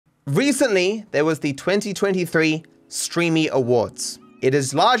Recently, there was the 2023 Streamy Awards. It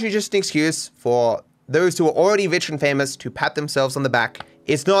is largely just an excuse for those who are already rich and famous to pat themselves on the back.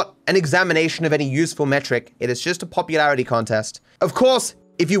 It's not an examination of any useful metric. It is just a popularity contest. Of course,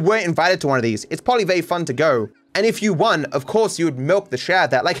 if you weren't invited to one of these, it's probably very fun to go. And if you won, of course, you would milk the shit out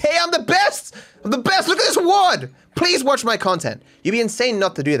of that. Like, hey, I'm the best! I'm the best! Look at this award! Please watch my content. You'd be insane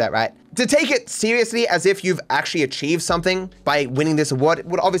not to do that, right? To take it seriously as if you've actually achieved something by winning this award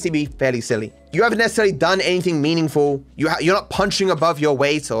would obviously be fairly silly. You haven't necessarily done anything meaningful. You're not punching above your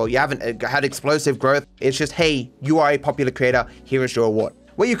weight, or you haven't had explosive growth. It's just, hey, you are a popular creator. Here is your award.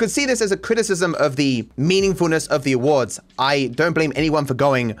 Well, you could see this as a criticism of the meaningfulness of the awards. I don't blame anyone for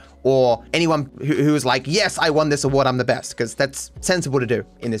going, or anyone who's like, yes, I won this award, I'm the best, because that's sensible to do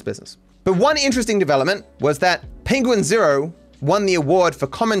in this business. But one interesting development was that Penguin Zero won the award for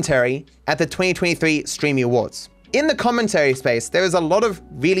commentary at the 2023 Streamy Awards. In the commentary space, there is a lot of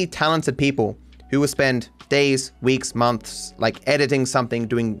really talented people who will spend days, weeks, months, like editing something,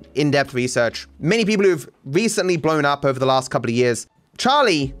 doing in-depth research. Many people who've recently blown up over the last couple of years.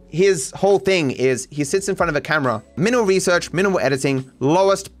 Charlie, his whole thing is he sits in front of a camera, minimal research, minimal editing,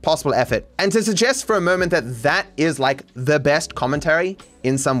 lowest possible effort. And to suggest for a moment that that is like the best commentary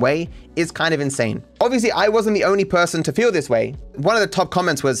in some way is kind of insane. Obviously, I wasn't the only person to feel this way. One of the top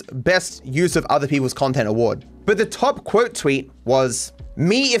comments was best use of other people's content award. But the top quote tweet was,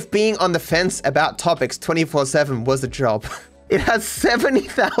 me if being on the fence about topics 24/7 was a job. It has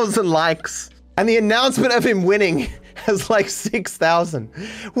 70,000 likes. And the announcement of him winning has like 6,000.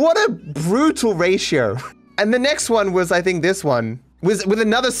 What a brutal ratio. And the next one was, I think this one, was with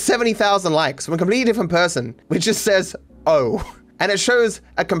another 70,000 likes from a completely different person, which just says, oh. And it shows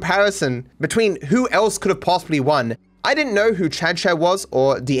a comparison between who else could have possibly won. I didn't know who Chad was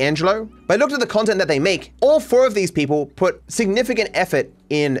or D'Angelo, but I looked at the content that they make. All four of these people put significant effort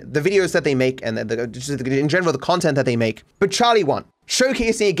in the videos that they make and in general, the content that they make. But Charlie won.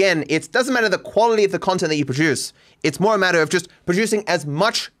 Showcasing again, it doesn't matter the quality of the content that you produce. It's more a matter of just producing as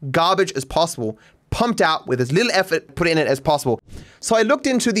much garbage as possible, pumped out with as little effort put in it as possible. So I looked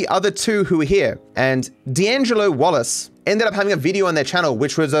into the other two who were here, and D'Angelo Wallace ended up having a video on their channel,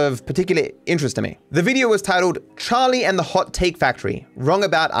 which was of particular interest to me. The video was titled, Charlie and the Hot Take Factory, Wrong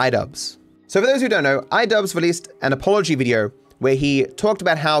About iDubbbz. So for those who don't know, iDubbbz released an apology video where he talked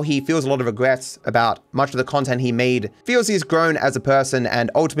about how he feels a lot of regrets about much of the content he made, feels he's grown as a person,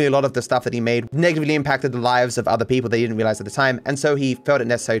 and ultimately a lot of the stuff that he made negatively impacted the lives of other people that he didn't realize at the time, and so he felt it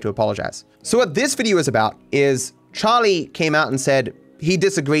necessary to apologize. So what this video is about is Charlie came out and said he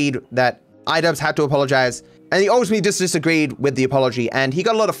disagreed that iDubbbz had to apologize, and he ultimately just disagreed with the apology, and he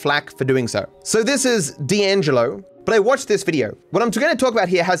got a lot of flack for doing so. So this is D'Angelo, but I watched this video. What I'm going to talk about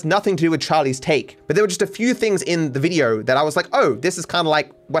here has nothing to do with Charlie's take, but there were just a few things in the video that I was like, oh, this is kind of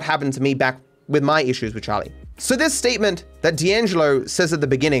like what happened to me back with my issues with Charlie. So this statement that D'Angelo says at the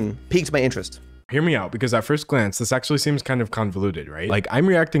beginning piqued my interest. Hear me out, because at first glance, this actually seems kind of convoluted, right? Like, I'm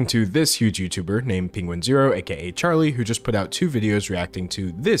reacting to this huge YouTuber named Penguin Zero, aka Charlie, who just put out 2 videos reacting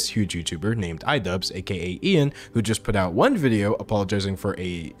to this huge YouTuber named iDubbbz, aka Ian, who just put out 1 video apologizing for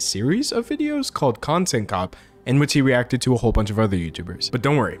a series of videos called Content Cop, in which he reacted to a whole bunch of other YouTubers. But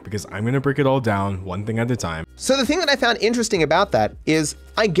don't worry, because I'm gonna break it all down one thing at a time. So the thing that I found interesting about that is,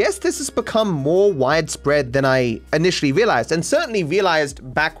 I guess this has become more widespread than I initially realized, and certainly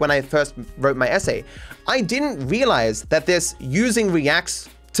realized back when I first wrote my essay. I didn't realize that this using reacts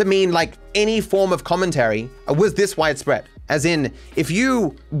to mean like any form of commentary was this widespread. As in, if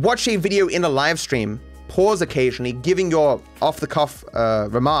you watch a video in a live stream, pause occasionally, giving your off-the-cuff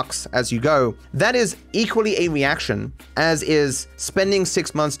remarks as you go, that is equally a reaction, as is spending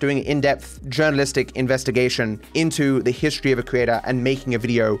 6 months doing an in-depth journalistic investigation into the history of a creator and making a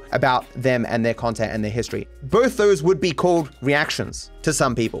video about them and their content and their history. Both those would be called reactions to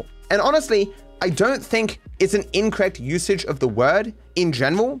some people. And honestly, I don't think it's an incorrect usage of the word in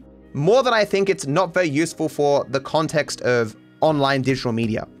general, more than I think it's not very useful for the context of online digital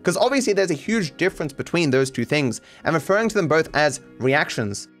media. Because obviously there's a huge difference between those two things, and referring to them both as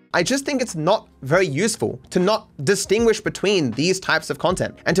reactions, I just think it's not very useful to not distinguish between these types of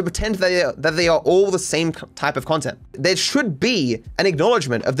content and to pretend that they are all the same type of content. There should be an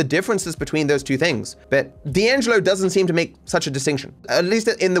acknowledgement of the differences between those two things, but D'Angelo doesn't seem to make such a distinction, at least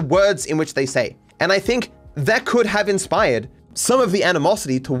in the words in which they say. And I think that could have inspired some of the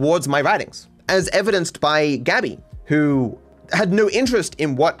animosity towards my writings, as evidenced by Gabby, who had no interest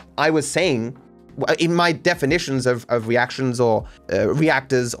in what I was saying, in my definitions of reactions or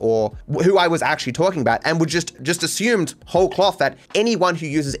reactors or who I was actually talking about, and would just assumed whole cloth that anyone who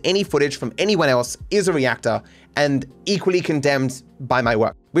uses any footage from anyone else is a reactor and equally condemned by my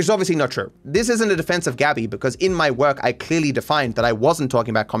work, which is obviously not true. This isn't a defense of Gabby, because in my work, I clearly defined that I wasn't talking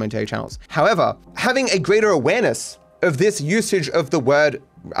about commentary channels. However, having a greater awareness of this usage of the word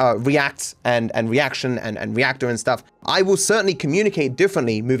react and reaction and reactor and stuff, I will certainly communicate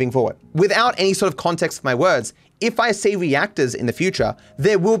differently moving forward. Without any sort of context for my words, if I say reactors in the future,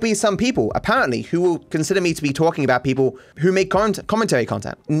 there will be some people, apparently, who will consider me to be talking about people who make commentary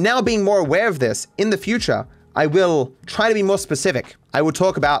content. Now being more aware of this, in the future, I will try to be more specific. I will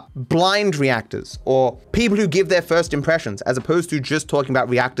talk about blind reactors or people who give their first impressions, as opposed to just talking about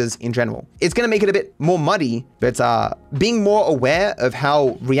reactors in general. It's gonna make it a bit more muddy, but being more aware of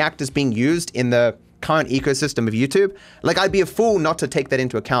how react is being used in the current ecosystem of YouTube, like I'd be a fool not to take that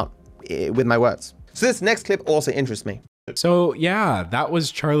into account with my words. So this next clip also interests me. So yeah, that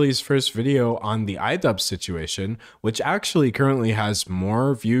was Charlie's first video on the iDubbbz situation, which actually currently has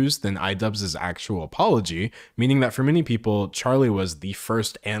more views than iDubbbz's actual apology, meaning that for many people, Charlie was the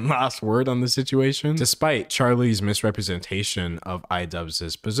first and last word on the situation, despite Charlie's misrepresentation of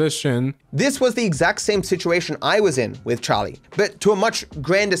iDubbbz's position. This was the exact same situation I was in with Charlie, but to a much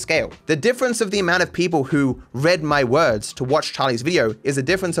grander scale. The difference of the amount of people who read my words to watch Charlie's video is a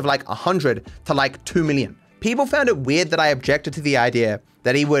difference of like 100 to like 2 million. People found it weird that I objected to the idea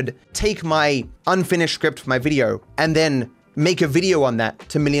that he would take my unfinished script for my video and then make a video on that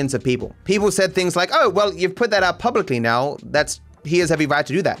to millions of people. People said things like, oh, well, you've put that out publicly now. He has every right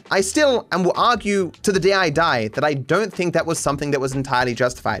to do that. I still, and will argue to the day I die, that I don't think that was something that was entirely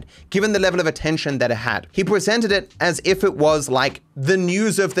justified, given the level of attention that it had. He presented it as if it was like the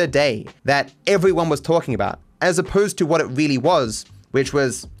news of the day that everyone was talking about, as opposed to what it really was, which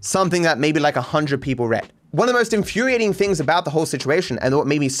was something that maybe like 100 people read. One of the most infuriating things about the whole situation, and what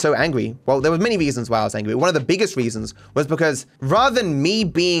made me so angry, well, there were many reasons why I was angry, but one of the biggest reasons was because rather than me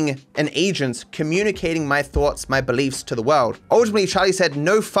being an agent communicating my thoughts, my beliefs to the world, ultimately Charlie said,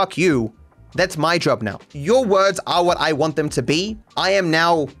 no, fuck you, that's my job now. Your words are what I want them to be. I am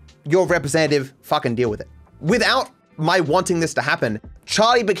now your representative, fucking deal with it. Without my wanting this to happen,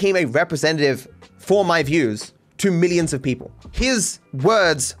 Charlie became a representative for my views to millions of people. His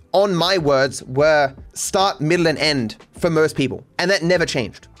words on my words were start, middle, and end for most people. And that never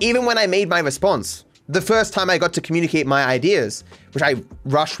changed. Even when I made my response, the first time I got to communicate my ideas, which I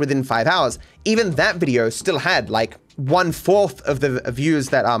rushed within 5 hours, even that video still had like 1/4 of the views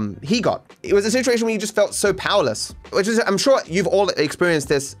that he got. It was a situation where you just felt so powerless, which is, I'm sure you've all experienced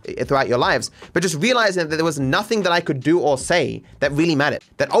this throughout your lives, but just realizing that there was nothing that I could do or say that really mattered.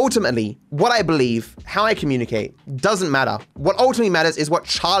 That ultimately, what I believe, how I communicate, doesn't matter. What ultimately matters is what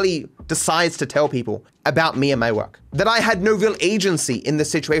Charlie decides to tell people about me and my work. That I had no real agency in this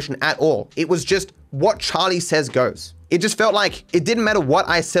situation at all. It was just what Charlie says goes. It just felt like it didn't matter what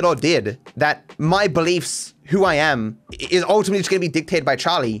I said or did, that my beliefs, who I am, is ultimately just gonna be dictated by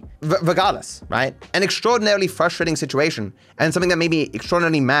Charlie, regardless, right? An extraordinarily frustrating situation, and something that made me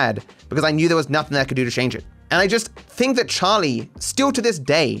extraordinarily mad because I knew there was nothing that I could do to change it. And I just think that Charlie, still to this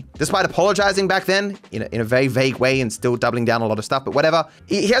day, despite apologizing back then in a very vague way and still doubling down on a lot of stuff, but whatever,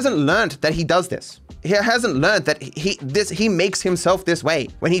 he hasn't learned that he does this. He hasn't learned that he makes himself this way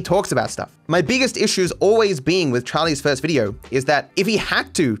when he talks about stuff. My biggest issues always being with Charlie's first video is that if he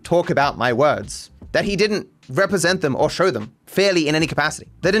had to talk about my words, that he didn't represent them or show them fairly in any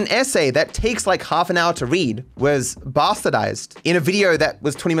capacity. That an essay that takes like half an hour to read was bastardized in a video that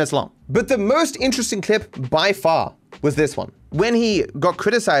was 20 minutes long. But the most interesting clip by far was this one. When he got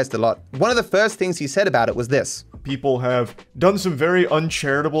criticized a lot, one of the first things he said about it was this. People have done some very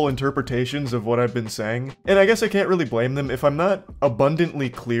uncharitable interpretations of what I've been saying, and I guess I can't really blame them. If I'm not abundantly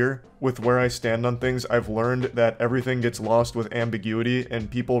clear with where I stand on things, I've learned that everything gets lost with ambiguity, and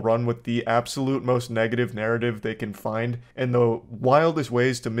people run with the absolute most negative narrative they can find, and the wildest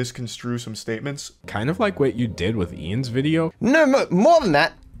ways to misconstrue some statements. Kind of like what you did with Ian's video. No, more than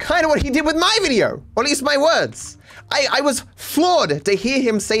that. Kind of what he did with my video, or at least my words. I was floored to hear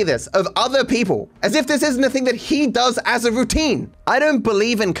him say this of other people, as if this isn't a thing that he does as a routine. I don't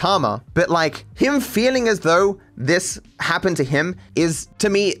believe in karma, but like him feeling as though this happened to him is, to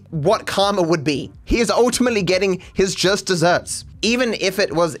me, what karma would be. He is ultimately getting his just desserts. even if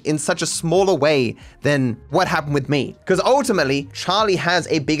it was in such a smaller way than what happened with me. Because ultimately, Charlie has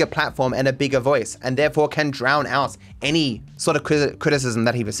a bigger platform and a bigger voice, and therefore can drown out any sort of criticism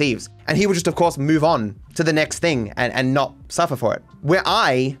that he receives. And he would just, of course, move on to the next thing and not suffer for it. Where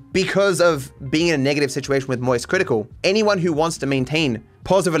I, because of being in a negative situation with Moist Critical, anyone who wants to maintain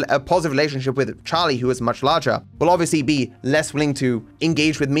a positive relationship with Charlie, who is much larger, will obviously be less willing to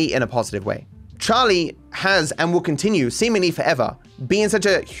engage with me in a positive way. Charlie has and will continue, seemingly forever, be in such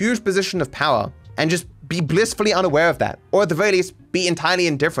a huge position of power and just be blissfully unaware of that, or at the very least, be entirely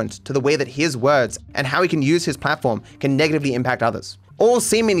indifferent to the way that his words and how he can use his platform can negatively impact others. All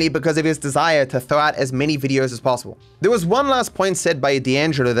seemingly because of his desire to throw out as many videos as possible. There was one last point said by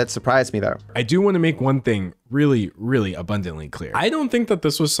D'Angelo that surprised me though. I do want to make one thing really, really abundantly clear. I don't think that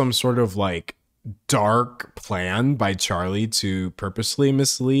this was some sort of like dark plan by Charlie to purposely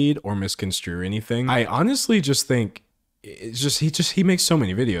mislead or misconstrue anything. I honestly just think it's just he makes so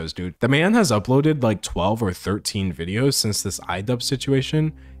many videos, dude. The man has uploaded like 12 or 13 videos since this iDub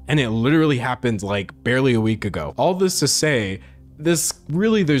situation, and it literally happened like barely a week ago. All this to say,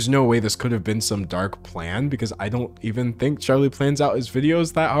 there's no way this could have been some dark plan, because I don't even think Charlie plans out his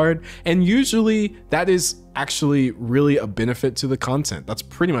videos that hard. And usually that is actually really a benefit to the content. That's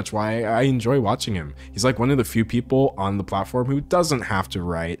pretty much why I enjoy watching him. He's like one of the few people on the platform who doesn't have to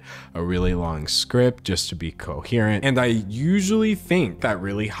write a really long script just to be coherent. And I usually think that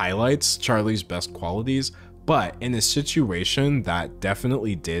really highlights Charlie's best qualities. But in a situation that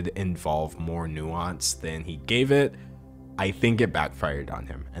definitely did involve more nuance than he gave it, I think it backfired on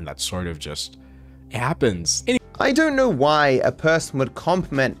him, and that's sort of just, it happens. I don't know why a person would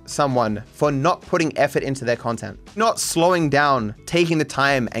compliment someone for not putting effort into their content, not slowing down, taking the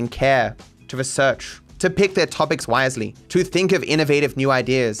time and care to research, to pick their topics wisely, to think of innovative new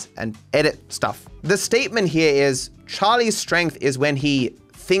ideas and edit stuff. The statement here is Charlie's strength is when he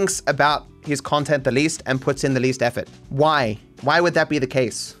thinks about his content the least and puts in the least effort. Why? Why would that be the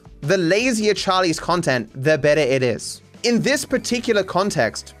case? The lazier Charlie's content, the better it is. In this particular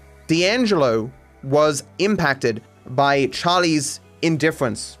context, D'Angelo was impacted by Charlie's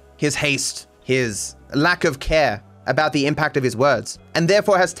indifference, his haste, his lack of care about the impact of his words, and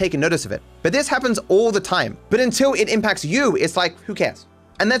therefore has taken notice of it. But this happens all the time. But until it impacts you, it's like, who cares?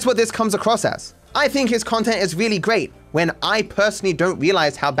 And that's what this comes across as. I think his content is really great when I personally don't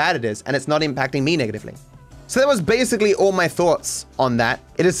realize how bad it is and it's not impacting me negatively. So that was basically all my thoughts on that.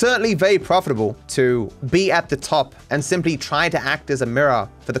 It is certainly very profitable to be at the top and simply try to act as a mirror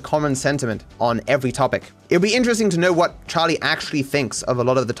for the common sentiment on every topic. It'll be interesting to know what Charlie actually thinks of a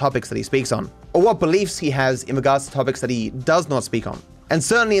lot of the topics that he speaks on, or what beliefs he has in regards to topics that he does not speak on. And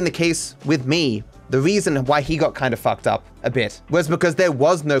certainly in the case with me, the reason why he got kind of fucked up a bit was because there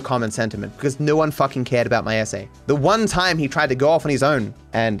was no common sentiment, because no one fucking cared about my essay. The one time he tried to go off on his own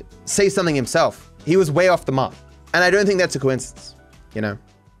and say something himself, he was way off the mark. And I don't think that's a coincidence, you know?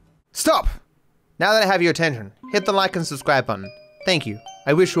 Stop! Now that I have your attention, hit the like and subscribe button. Thank you.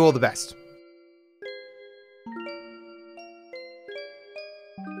 I wish you all the best.